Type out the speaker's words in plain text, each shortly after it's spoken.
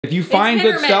If you find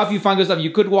good stuff, you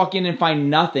could walk in and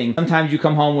find nothing. Sometimes you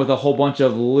come home with a whole bunch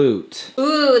of loot.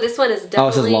 Ooh, this one is definitely Oh,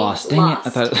 it says lost. Dang it. I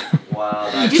thought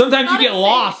wow. Sometimes you get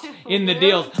lost in the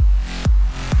deals.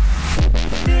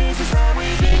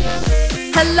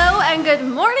 Hello and good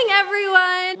morning,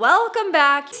 everyone. Welcome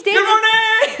back. Today good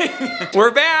morning! We're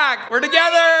back. We're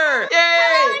together. Yay!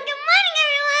 Hello and good morning,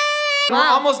 everyone. We're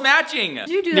almost matching. Did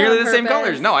you do nearly that the same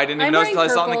colors. No, I didn't even notice until I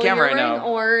saw it on the camera right now.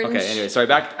 Orange. Okay, anyway, sorry,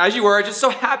 back as you were. Just so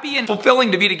happy and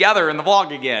fulfilling to be together in the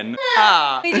vlog again.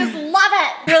 We just love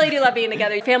it. Really do love being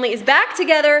together. Family is back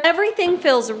together. Everything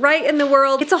feels right in the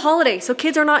world. It's a holiday, so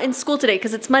kids are not in school today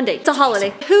because it's Monday. It's a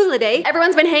holiday. Hula day.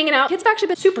 Everyone's been hanging out. Kids have actually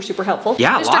been super helpful.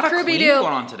 Yeah, a lot of cleaning going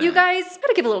on today. You guys,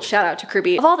 gotta give a little shout out to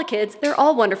Kirby. Of all the kids, they're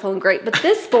all wonderful and great, but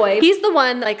this boy, he's the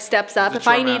one that like steps up. If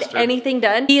I need anything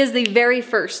done, he is the very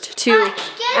first to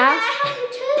ask.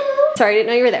 Sorry, I didn't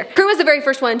know you were there. Crew was the very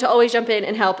first one to always jump in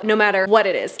and help no matter what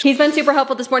it is. He's been super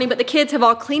helpful this morning, but the kids have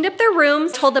all cleaned up their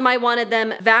rooms, told them I wanted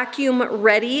them vacuum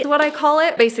ready is what I call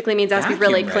it. Basically means it has to be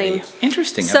really clean.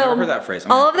 Interesting, I've never heard that phrase.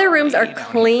 All of their rooms are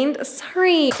cleaned,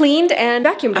 cleaned and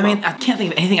vacuumed. I mean, I can't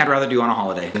think of anything I'd rather do on a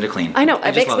holiday than to clean. I know,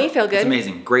 it makes me feel good. It's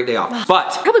amazing, great day off.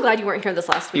 But I'm probably glad you weren't here this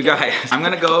last week. You guys, I'm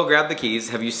gonna go grab the keys.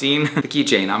 Have you seen the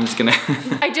keychain? I'm just gonna.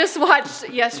 I just watched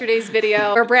yesterday's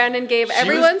video where Brandon gave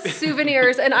everyone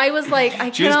souvenirs and I was like, I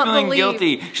cannot feeling believe.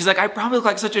 guilty. She's like, I probably look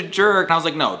like such a jerk. And I was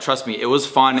like, no, trust me, it was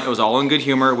fun. It was all in good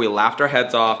humor. We laughed our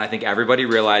heads off. I think everybody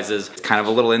realizes it's kind of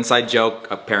a little inside joke,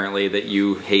 apparently, that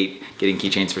you hate getting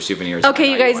keychains for souvenirs.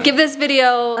 Okay, you guys, give this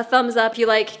video a thumbs up if you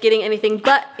like getting anything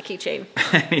but a keychain.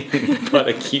 Anything but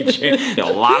a keychain.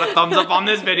 A lot of thumbs up on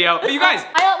this video. But you guys.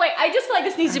 Wait, I just feel like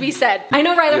this needs to be said. I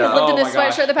know Ryler has lived in this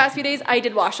sweatshirt the past few days. I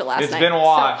did wash it last night. It's been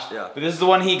washed. So. Yeah. But this is the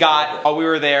one he got while we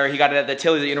were there. He got it at the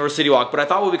Tilly's at University Walk. But I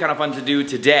thought what would be kind of fun to do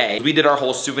today. We did our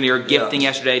whole souvenir gifting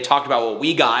yesterday, talked about what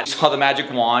we got, saw the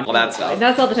magic wand, all that stuff.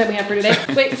 That's all the time we have for today.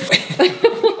 Wait.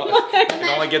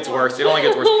 It only gets worse. It only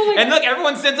gets worse. And look,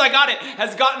 everyone since I got it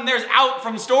has gotten theirs out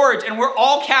from storage, and we're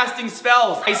all casting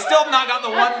spells. I still have not got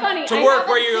the one to work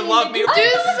where you love me. Do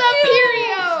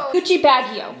Superior. Gucci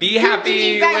Baggio. Be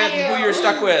happy with who you're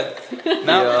stuck with. No,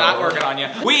 not working on you.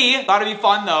 We thought it'd be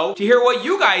fun though to hear what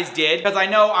you guys did, because I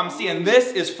know I'm seeing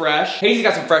this is fresh. Hazy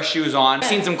got some fresh shoes on. I've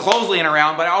seen some clothes laying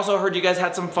around, but I also heard you guys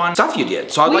had some fun stuff you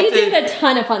did. So I'd like to. We did a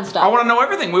ton of fun stuff. I want to know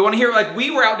everything. We want to hear, like,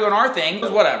 we were out doing our thing. It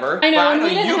was whatever. I know, and we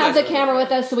didn't have the camera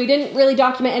with us, so we didn't really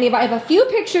document any of it. I have a few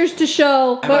pictures to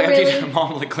show, but really,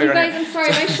 Mom, like, clear you guys, I'm sorry,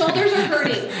 my shoulders are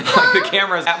hurting. The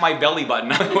camera's at my belly button.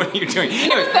 What are you doing? You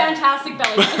have a fantastic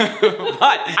belly button.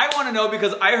 But I want to know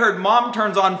because I heard Mom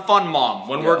turns on Fun Mom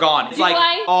when we're gone. It's like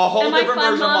a whole different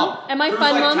version of Mom. Am I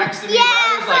Fun Mom? Texted me,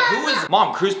 I was like, who is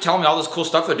Mom? Crew's telling me all this cool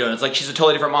stuff they're doing. It's like she's a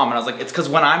totally different mom, and I was like, it's because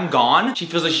when I'm gone, she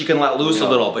feels like she can let loose a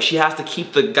little, but she has to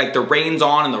keep the reins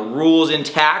on and the rules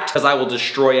intact, because I will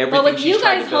destroy everything. Well, with you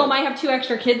guys home, I have 2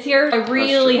 extra kids here. I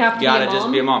really have to be a mom.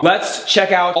 Just be a mom. Let's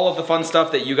check out all of the fun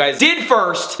stuff that you guys did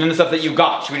first, and the stuff that you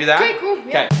got. Should we do that? Okay, cool.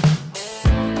 Okay.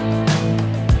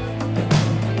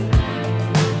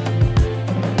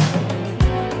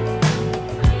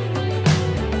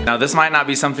 Now this might not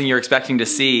be something you're expecting to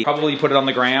see. Probably put it on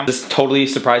the gram. This totally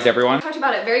surprised everyone. I talked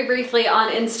about it very briefly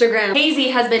on Instagram. Hazy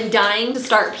has been dying to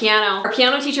start piano. Our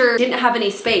piano teacher didn't have any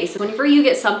space. Whenever you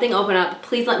get something open up,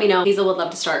 please let me know. Hazel would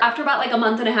love to start. After about like a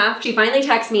month and a half, she finally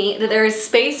texts me that there is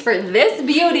space for this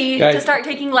beauty to start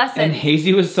taking lessons. And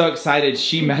Hazy was so excited,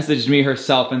 she messaged me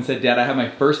herself and said, Dad, I have my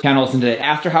first piano lesson today.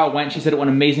 After how it went, she said it went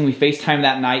amazing. We FaceTimed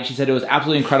that night. She said it was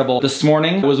absolutely incredible. This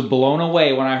morning, I was blown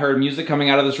away when I heard music coming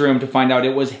out of this room to find out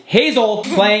it was Hazel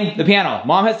playing the piano.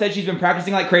 Mom has said she's been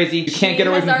practicing like crazy. You can't get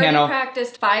away from the piano. She has already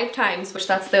practiced 5 times, which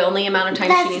that's the only amount of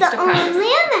time she needs to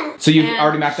practice. So you've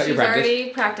already maxed out your practice? She's already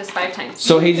practiced 5 times.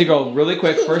 So Hazy girl, really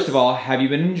quick, first of all, have you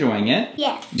been enjoying it?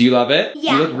 Yes. Do you love it?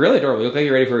 Yeah. You look really adorable. You look like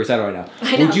you're ready for a recital right now.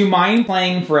 I know. Would you mind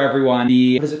playing for everyone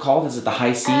the, what is it called? Is it the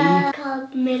high C?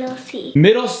 Called Middle C.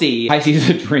 Middle C. High C is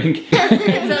a drink.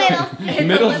 It's a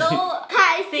little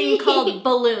thing called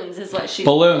balloons is what she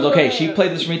Balloons. Okay, she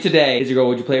played this for me today. Hazy girl,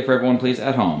 would you play it for everyone please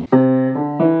at home?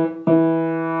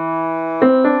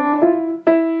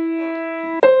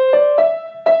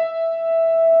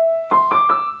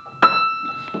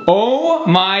 Oh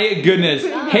my goodness.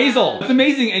 Hazel, it's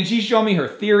amazing. And she's showing me her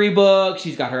theory book.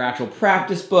 She's got her actual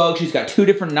practice book. She's got 2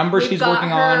 different numbers she's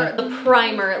working on. The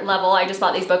primer level. I just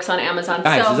bought these books on Amazon.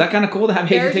 Guys, so is that kind of cool to have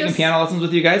Hazy taking piano lessons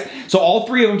with you guys? So all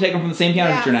 3 of them take them from the same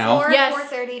piano teacher now. Yes.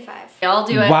 5:35. I'll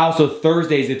do it. Wow, so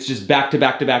Thursdays it's just back to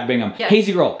back to back Bingham. Yes.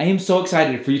 Hazy girl, I am so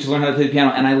excited for you to learn how to play the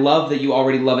piano, and I love that you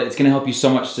already love it. It's gonna help you so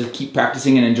much to keep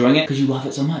practicing and enjoying it because you love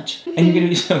it so much. And you're gonna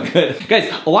be so good.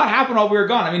 Guys, a lot happened while we were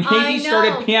gone. I mean, Hazy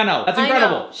started piano. That's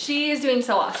incredible. I know. She is doing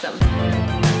so awesome.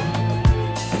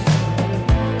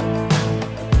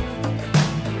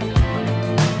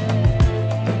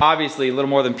 Obviously, a little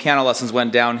more than piano lessons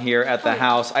went down here at the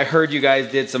house. I heard you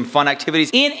guys did some fun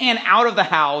activities in and out of the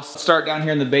house. Start down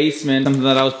here in the basement, something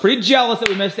that I was pretty jealous that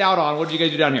we missed out on. What did you guys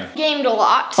do down here? Gamed a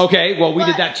lot. Okay, well, we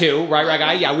did that too, right,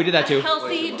 guy? Yeah, we did that too. A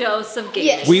healthy dose of games.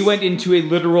 Yes. We went into a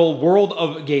literal world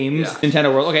of games,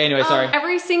 Nintendo world. Okay, anyway, sorry.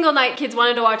 Every single night, kids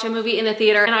wanted to watch a movie in the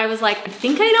theater, and I was like, I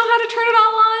think I know how to turn it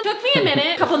all on. Took me a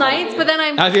minute, a couple nights, but then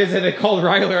I was gonna say they called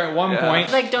Ryler at one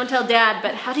point. like, don't tell Dad,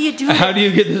 but how do you do it? How do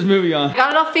you get this movie on?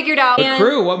 Got it all figured out. The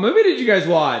Crew, what movie did you guys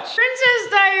watch? Princess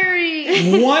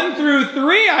Diaries. 1 through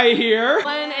 3, I hear.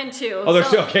 1 and 2. Oh, they're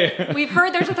still okay. We've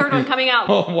heard there's a third one coming out.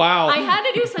 Oh, wow. I had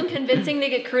to do some convincing to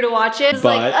get Crew to watch it. It was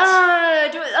But- like,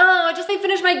 I just didn't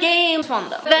finish my game. It's fun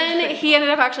though. Then he ended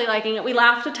up actually liking it. We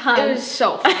laughed a ton. It was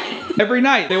so fun. Every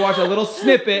night they watch a little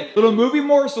snippet, little movie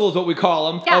morsel is what we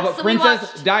call them, Yeah, of so we Princess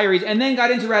watched- Diaries, and then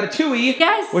got into Ratatouille,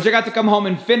 Yes. which I got to come home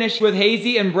and finish with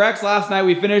Hazy and Brex last night.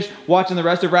 We finished watching the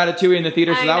rest of Ratatouille in the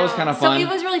theater, so I that know. was kind of fun. So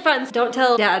it was really fun. Don't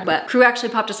tell Dad, but Crew actually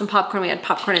popped us some popcorn. We had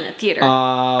popcorn in the theater.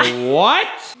 What?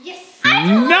 Yes.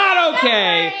 Not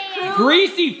okay.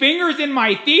 Greasy fingers in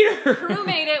my theater. Crew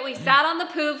made it. We sat on the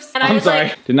poofs, and I I'm was sorry.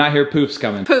 like, Did not hear poofs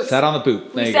coming. Poofs. Sat on the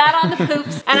poop. There we you sat on the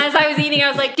poofs, and as I was eating, I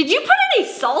was like, did you put any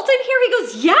salt in here? He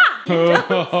goes, yeah.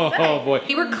 go. Oh boy.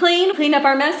 We were cleaned up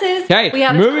our messes. Okay, we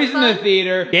had a movies ton in of the fun.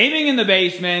 theater, gaming in the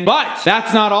basement, but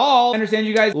that's not all. I understand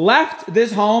you guys left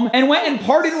this home and went and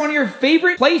partied at one of your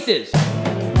favorite places.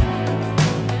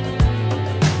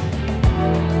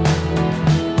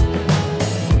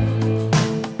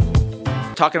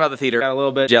 Talking about the theater, got a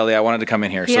little bit jelly. I wanted to come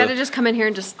in here. He had to just come in here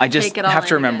and just I just take it all have to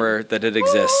in remember again. that it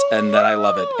exists and that I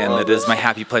love it and that it is my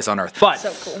happy place on earth. But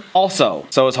So cool. also,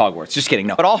 so is Hogwarts. Just kidding,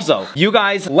 no. But also, you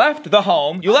guys left the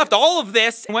home. You left all of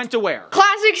this and went to where?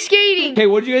 Classic skating. Okay,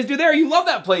 what did you guys do there? You love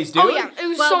that place, dude. Oh yeah, it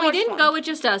was Well, so we much didn't fun. go with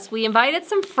just us. We invited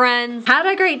some friends, had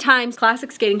a great time.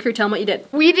 Classic Skating Crew, tell them what you did.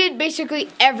 We did basically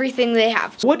everything they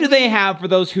have. What do they have for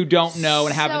those who don't know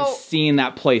and haven't So- seen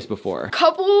that place before? A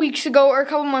couple weeks ago or a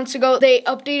couple months ago, they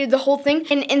updated the whole thing,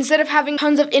 and instead of having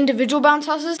tons of individual bounce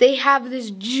houses, they have this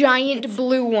giant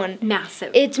blue one.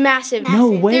 Massive. It's massive. No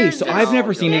way, There's so this- I've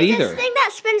never seen it either. This thing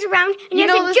that spins around and you, You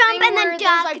know have to this jump thing and where then there's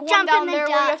duck, like one jump down and then there where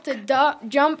you have duck. to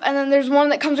jump, and then there's one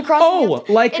that comes across. Oh,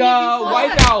 like And if you fall-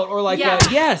 Wipeout or like Yeah.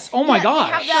 yes. Oh my Yeah, they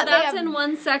gosh. have So that. They that's have in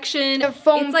one section. the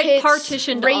foam It's like pits,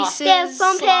 partitioned races, off. Yeah,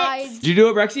 foam pits. slides. Did you do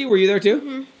it, Brexy? Were you there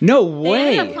too? No They way.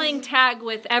 ended up playing tag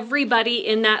with everybody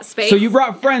in that space. So you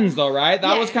brought friends though, right?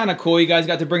 That Yeah. was kind of cool. You guys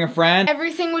got to bring a friend.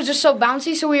 Everything was just so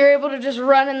bouncy, so we were able to just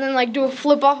run and then like do a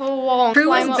flip off of a wall. And Crew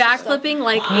was climb up and stuff. backflipping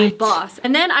like a boss.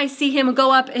 And then I see him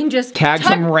go up and just Tag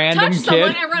some random touch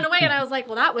someone kid. and run away. And I was like,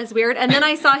 well, that was weird. And then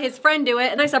I saw his friend do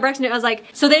it, and I saw Braxton do it. I was like,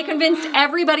 so they convinced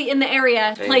everybody in the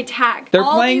area to play tag. They're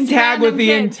All playing these tag with random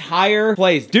the kids. entire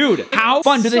place. Dude, how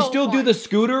fun. Do they so still do fun. the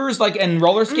scooters like and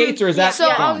roller skates or is that So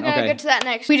I gone? was gonna Okay. get to that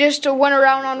next. We just went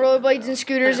around on rollerblades and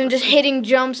scooters and just hitting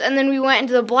jumps, and then we went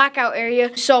into the blackout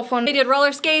area. So fun. They did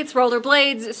roller skates, roller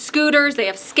blades, scooters. They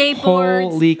have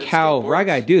skateboards. Holy cow. Right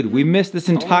guy, dude, we missed this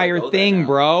entire thing,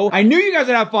 bro. I knew you guys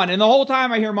would have fun. And the whole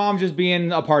time I hear mom just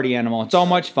being a party animal. So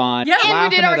much fun. Yeah. And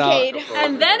we did Laughing it up. arcade.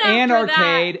 And then after And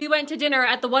arcade. that, we went to dinner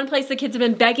at the one place the kids have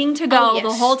been begging to go Oh, yes.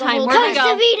 the whole The time. whole Where'd we Costa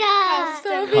go?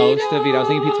 Vida. Costa Vida. I was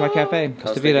thinking Pizza Hut Cafe.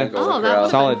 Costa Vida. Oh, that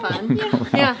was Solid. fun.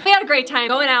 Yeah. We had a great time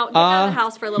going out, getting out of the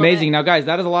house for a little Amazing. bit. Now, guys,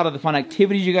 that is a lot of the fun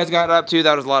activities you guys got up to.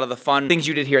 That was a lot of the fun things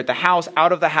you did here at the house,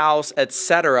 out of the house,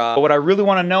 etc. But what I really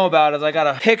want to know about is I got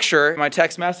a picture in my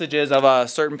text messages of a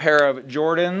certain pair of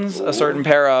Jordans, a certain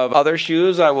pair of other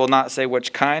shoes. I will not say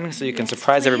which kind, so you can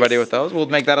surprise everybody with those. We'll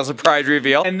make that a surprise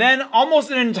reveal. And then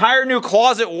almost an entire new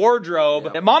closet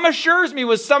wardrobe that mom assures me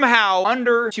was somehow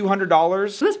under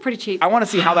 $200. It was pretty cheap. I want to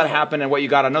see how that happened and what you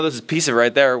got. I know this is a piece of it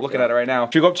right there. Looking at it right now.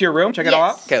 Should we go up to your room? Check it all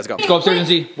out? Okay, let's go. Let's go upstairs and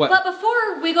see what. But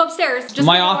before we go upstairs, just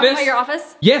My wanna office? talk about your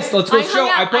office. Yes, let's go I show. hung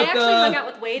out- I put I actually hung out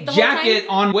with Wade the whole jacket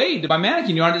on Wade, my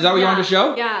mannequin. You want? Is that what you Yeah. wanted to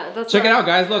show? Yeah, that's Check it right. out,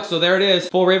 guys. Look, so there it is,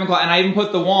 full Ravenclaw, and I even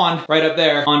put the wand right up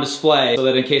there on display, so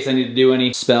that in case I need to do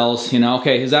any spells, you know.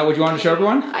 Okay, is that what you wanted to show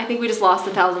everyone? I think we just lost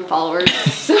 1,000 followers.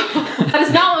 So that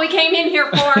is not what we came in here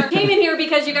for. We came in here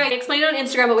because you guys explained it on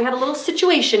Instagram, but we had a little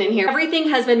situation in here. Everything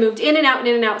has been moved in and out and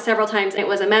in and out several times, and it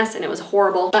was a mess and it was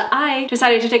horrible. But I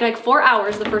decided to take like 4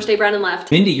 hours the first day Brandon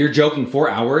left. Mindy, you're joking. 4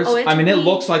 hours? Oh, it I mean, it took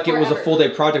looks me like it was a forever. full day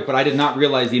project, but I did not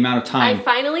realize the amount of I time.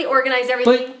 finally organized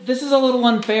everything. But this is a little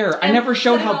unfair. I never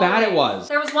showed how bad it was.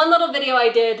 There was one little video I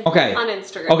did on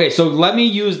Instagram. Okay, so let me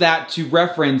use that to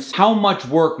reference how much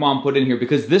work Mom put in here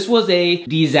because this was a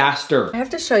disaster. I have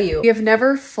to show you. We have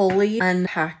never fully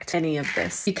unpacked any of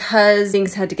this because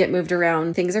things had to get moved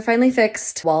around. Things are finally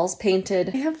fixed. Walls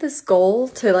painted. I have this goal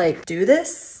to like do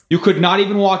this. You could not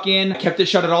even walk in, kept it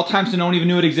shut at all times so no one even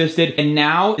knew it existed, and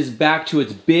now is back to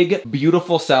its big,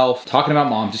 beautiful self. Talking about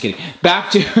Mom, just kidding.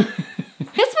 Back to...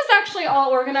 This was actually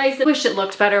all organized. I wish it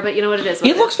looked better, but you know what it is.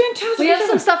 It looks fantastic. We have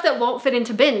some stuff that won't fit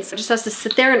into bins. It just has to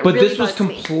sit there and But really this was bugs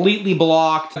me. completely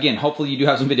blocked. Again, hopefully you do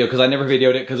have some video because I never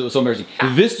videoed it because it was so embarrassing.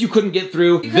 This you couldn't get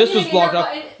through. This was blocked off.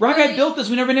 Rock guy built this.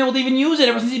 We never been able to even use it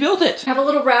ever since he built it. Have a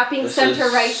little wrapping center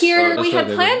right here. We had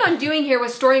planned on doing here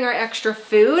was storing our extra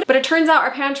food, but it turns out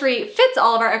our pantry fits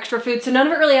all of our extra food, so none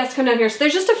of it really has to come down here. So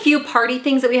there's just a few party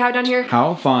things that we have down here.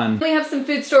 How fun. We have some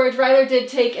food storage. Ryler did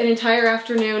take an entire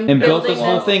afternoon and built this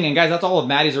whole thing. And guys, that's all of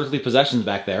Maddie's earthly possessions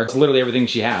back there. It's literally everything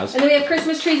she has. And then we have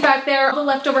Christmas trees back there, all the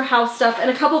leftover house stuff, and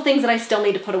a couple things that I still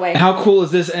need to put away. How cool is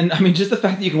this? And I mean, just the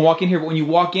fact that you can walk in here, but when you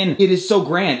walk in, it is so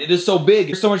grand. It is so big.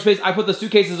 There's so much space. I put the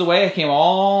suitcases away. I came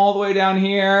all the way down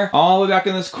here, all the way back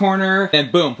in this corner,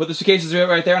 and boom, put the suitcases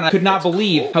right there. And I could not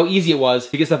believe how easy it was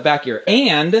to get stuff back here.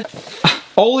 And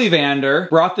Ollivander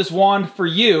brought this wand for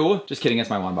you. Just kidding, it's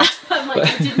my wand box. I'm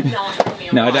like, you did not put me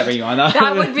on No, I didn't bring you on that.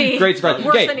 That would be great surprise.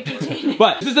 worse than a keychain.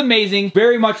 But this is amazing.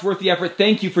 Very much worth the effort.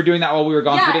 Thank you for doing that while we were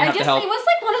gone. So we didn't have to help. It was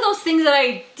like one of those things that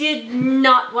I did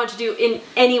not want to do in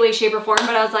any way, shape, or form,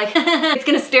 but I was like, it's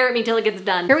gonna stare at me until it gets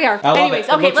done. Here we are. I love Anyways,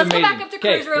 it. okay, let's go back up to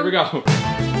cruise room. Here we go.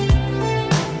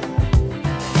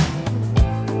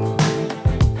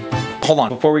 Hold on,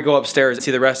 before we go upstairs and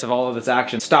see the rest of all of this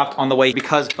action, stopped on the way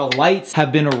because the lights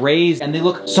have been raised and they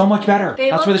look so much better.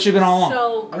 That's where they should have been all along.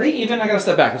 So Are they even? I gotta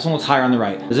step back. This one looks higher on the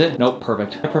right. Is it? Nope,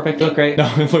 perfect. Perfect, they look great.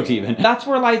 No, it looked even. That's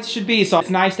where lights should be, so it's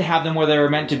nice to have them where they were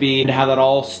meant to be and to have that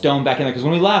all stone back in there, because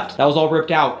when we left, that was all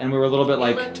ripped out and we were a little bit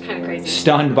like kind of crazy,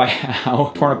 stunned by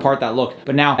how torn apart that looked.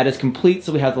 But now that is complete,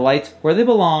 so we have the lights where they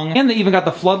belong, and they even got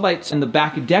the floodlights in the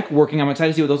back deck working. I'm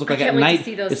excited to see what those look like at night.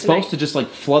 It's supposed to just like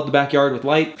flood the backyard with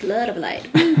light. Flood of light.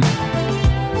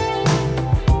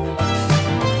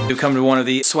 You come to one of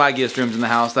the swaggiest rooms in the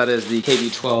house. That is the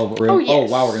TIHWB room. Oh, yes.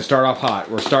 Oh wow, we're gonna start off hot.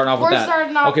 We're starting off with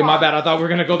that. Okay, my bad. I thought we were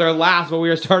gonna go there last, but we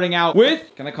are starting out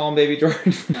with. Can I call him Baby George?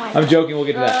 I'm joking. We'll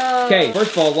get to that. Okay,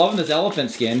 first of all, loving this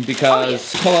elephant skin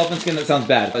because elephant skin, that sounds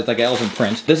bad. It's like an elephant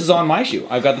print. This is on my shoe.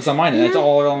 I've got this on mine, and it's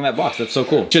all on that box. That's so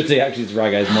cool. Should say actually, it's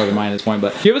right, guys, more than mine at this point.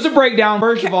 But give us a breakdown.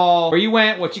 First of all, where you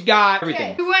went, what you got,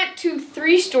 everything. We went to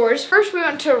 3 stores. First, we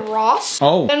went to Ross.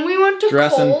 Oh. Then we went to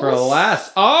Dressing Kohl's. for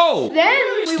less. Oh. Then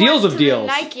we Steals went of to deals.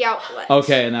 The Nike outlet.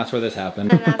 Okay, and that's where this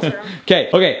happened. And that's where.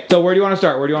 Okay, so where do you want to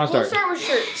start? We'll start with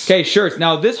shirts. Okay, shirts.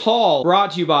 Now this haul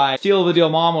brought to you by Steal of the Deal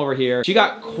Mom over here. She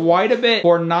got quite a bit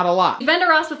for not a lot. We've been to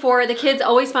Ross before. The kids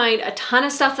always find a ton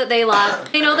of stuff that they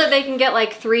love. They know that they can get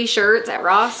like 3 shirts at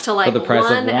Ross to like for the price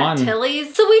one of one at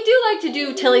Tilly's. So we do like to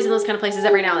do Tilly's and those kind of places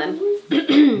every now and then.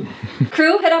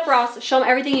 Crew, hit up Ross. Show them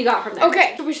everything you got from there.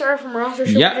 Okay, should we start from Ross or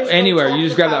should Yeah, we just anywhere. You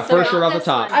just grab that first shirt off the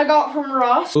top. I got from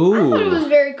Ross. Ooh. I thought it was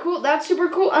very cool. That's super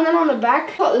cool. And then on the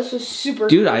back, I thought this was super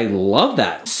Dude, cool. I love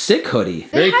that. Sick hoodie.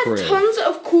 They Very had cool. tons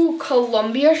of cool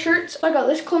Columbia shirts. I got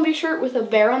this Columbia shirt with a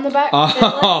bear on the back.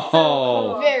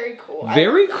 Oh, Very cool.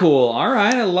 very cool. All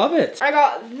right, I love it. I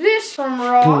got this from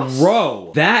Ross.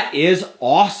 Bro, that is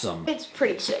awesome. It's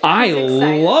pretty sick. I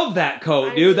love that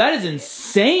coat, dude. That is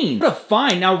insane. What a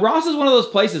find. Now, Ross is one of those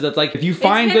places that's like, if you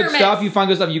find good stuff, you find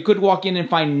good stuff. You could walk in and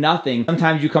find nothing.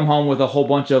 Sometimes you come home with a whole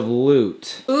bunch of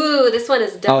loot. Ooh, this one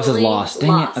is definitely Oh, it says lost. Dang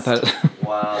it. I thought.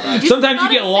 Wow. Sometimes you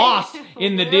get lost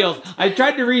in the deals. I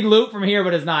tried to read loot from here,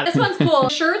 but it's not. This one's cool.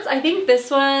 Shirts, I think this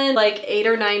one like $8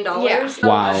 or $9. Yeah.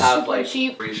 Wow. I have Super like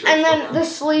cheap. 3 shirts And from then them. the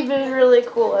sleeve is really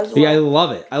cool as well. Yeah, I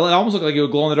love it. I almost look like it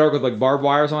would glow in the dark with like barbed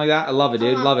wire or something like that. I love it,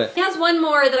 dude. Love it. He has one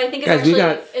more that I think is Guys, we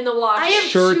actually got in the wash. I have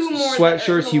Shirts, 2 more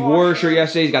sweatshirts. He wore a shirt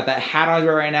yesterday. He's got that hat on his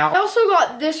right I now. also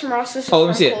got this from Ross. This is Oh, let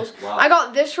me from see it. Kohl's. Wow. I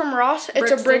got this from Ross. It's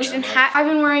Brixton. a Brixton hat. I've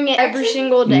been wearing it every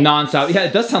single day. Non-stop. Yeah,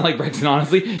 it does sound like Brixton,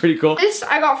 honestly. Pretty cool. This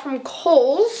I got from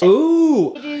Kohl's.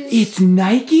 Ooh, It is it's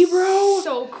Nike, bro.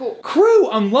 so cool.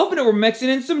 Crew, I'm loving it. We're mixing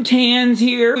in some tans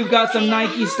here. We've got some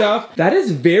Nike stuff. That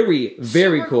is very,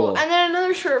 very Super cool. And then another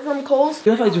another shirt from Kohl's.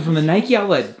 The other are from the Nike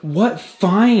outlet. What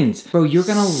finds? Bro, you're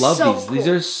gonna love So these. cool. These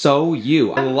are so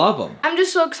you. I love them. I'm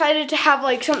just so excited to have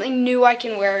like something new I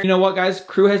can wear. You know what, guys?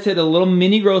 Crew has hit a little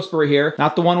mini growth spurt here.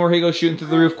 Not the one where he goes shooting through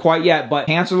the roof quite yet, but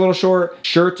pants are a little short,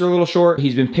 shirts are a little short.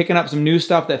 He's been picking up some new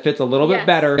stuff that fits a little bit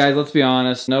better. Guys, let's be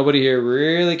honest. Nobody here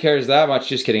really cares that much.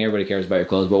 Just kidding. Everybody cares about your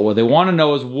clothes, but what they want to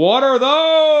know is, what are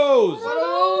those?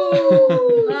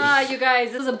 You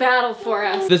guys, this is a battle for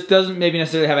us. This doesn't maybe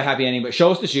necessarily have a happy ending, but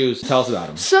show us the shoes. Tell us about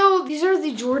them. So these are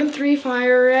the Jordan 3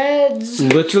 Fire Reds.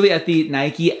 Literally at the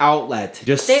Nike outlet,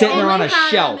 just sitting there on a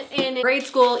shelf. In grade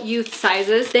school youth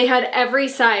sizes, they had every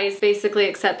size basically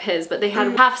except his, but they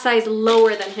had half size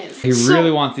lower than his. He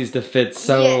really wants these to fit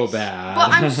so bad.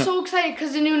 But I'm so excited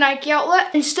because the new Nike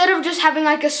outlet, instead of just having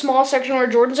like a small section where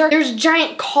Jordans are, there's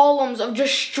giant columns of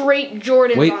just straight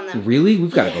Jordans on them. Really?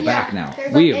 We've got to go back now.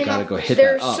 We have got to go hit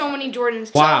that up. There's so many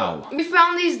Jordans. Wow. So we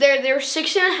found these there. They were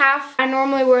 6.5. I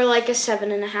normally wear like a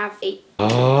 7.5, 8.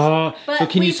 Oh, so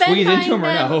can you squeeze into them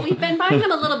or no? We've been buying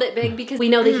them a little bit big because we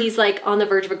know that he's like on the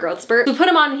verge of a growth spurt. We put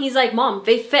him on and he's like, Mom,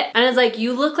 they fit. And it's like,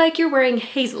 you look like you're wearing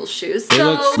Hazel's shoes. They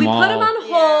look we small. put him on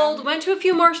hold, went to a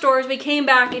few more stores, we came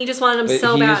back and he just wanted them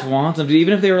so bad. He just wants them.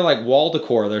 Even if they were like wall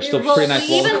decor, they're still pretty nice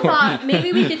we wall decor. even thought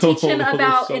maybe we could teach him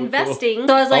about investing. Cool.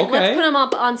 So I was like, let's put him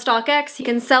up on StockX. He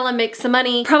can sell and make some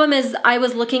money. Problem is, I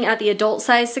was looking at the adult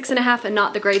size 6.5 and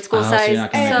not the grade school size. So you're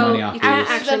not gonna make money off you can't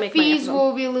these. actually The make money off fees them.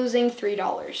 will be losing $3.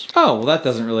 Oh, well that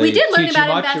doesn't really We did learn teach you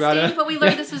about much investing, but we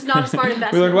learned this was not a smart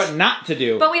investment. We learned what not to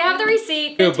do. But we have the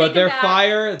receipt. Dude, but they're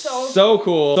fire. It's so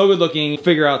cool. So good looking.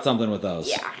 Figure out something with those.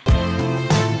 Yeah.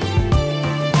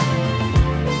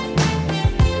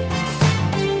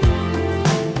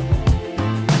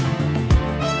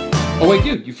 Oh wait,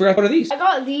 dude, you forgot what are these? I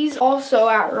got these also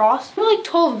at Ross. They were like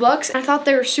 12 bucks. I thought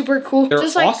they were super cool. They're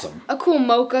just like awesome. a cool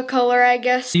mocha color, I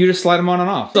guess. You just slide them on and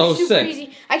off. So Super sick.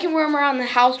 easy. I can wear them around the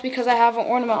house because I haven't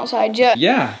worn them outside yet.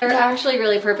 Yeah. They're actually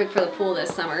really perfect for the pool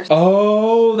this summer.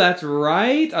 Oh, that's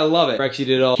right. I love it. Rex, you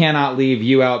did all. Cannot leave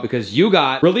you out because you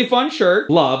got really fun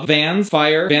shirt. Love. Vans,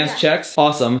 fire, Vans checks.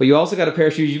 Awesome. But you also got a pair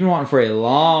of shoes you've been wanting for a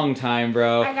long time,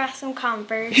 bro. I got some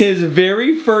Converse. His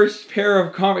very first pair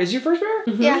of Converse. Is your first pair?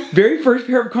 Mm-hmm. Yeah. Very first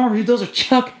pair of Converse. Those are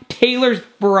Chuck Taylors,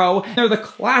 bro. They're the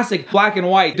classic black and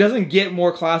white. Doesn't get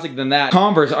more classic than that.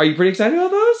 Converse, are you pretty excited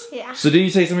about those? Yeah. So didn't you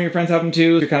say some of your friends have them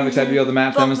too? You're kind of excited to be able to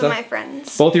match them and Both stuff? of my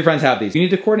friends. Both your friends have these. You need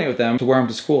to coordinate with them to wear them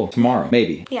to school tomorrow,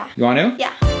 maybe. Yeah. You want to?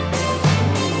 Yeah.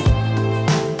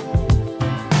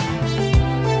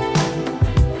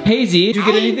 Hazy, did you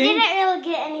get anything? I didn't really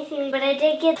get anything, but I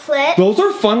did get clips. Those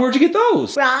are fun. Where'd you get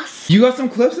those? Ross. You got some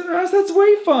clips in Ross? That's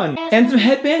way fun. And some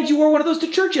headbands. You wore one of those to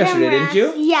church yesterday, didn't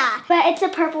you? Yeah, but it's a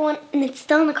purple one and it's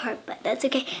still in the cart, but that's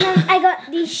okay. I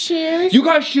got these shoes. You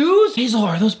got shoes? Hazel,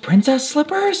 are those princess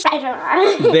slippers? I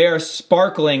don't know. They're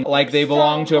sparkling like they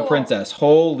belong to a princess.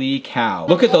 Holy cow.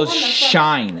 Look at those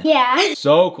shine. Yeah.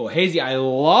 So cool. Hazy, I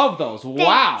love those.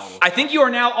 Wow. I think you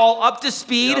are now all up to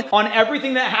speed on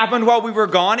everything that happened while we were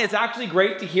gone. It's actually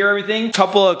great to hear everything.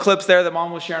 Couple of clips there that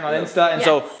Mom was sharing on Insta. And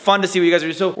so fun to see what you guys are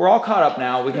doing. So we're all caught up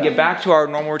now. We can get back to our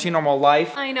normal routine, normal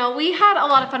life. I know, we had a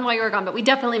lot of fun while you were gone, but we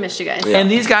definitely missed you guys.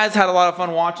 And these guys had a lot of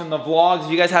fun watching the vlogs.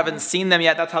 If you guys haven't seen them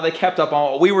yet, that's how they kept up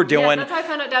on what we were doing. Yes, that's how I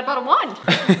found out Dad bought a wand.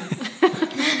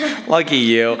 Lucky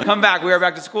you. Come back. We are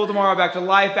back to school tomorrow, back to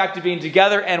life, back to being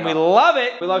together, and we love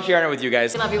it. We love sharing it with you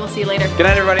guys. We love you. We'll see you later. Good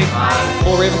night, everybody. Bye.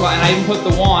 Full Ravenclaw, and I even put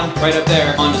the wand right up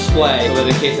there on display so that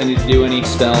in case I need to do any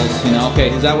spells, you know.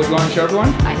 Okay, is that what you want to show everyone?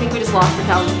 I think we just lost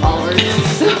 1,000 followers.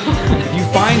 If you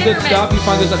find good stuff, you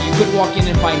find good stuff. You could walk in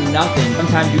and find nothing.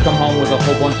 Sometimes you come home with a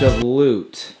whole bunch of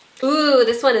loot. Ooh,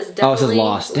 this one is definitely Oh, it says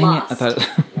lost. Dang it. I thought.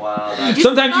 Wow.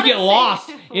 Sometimes you get lost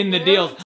in the deals.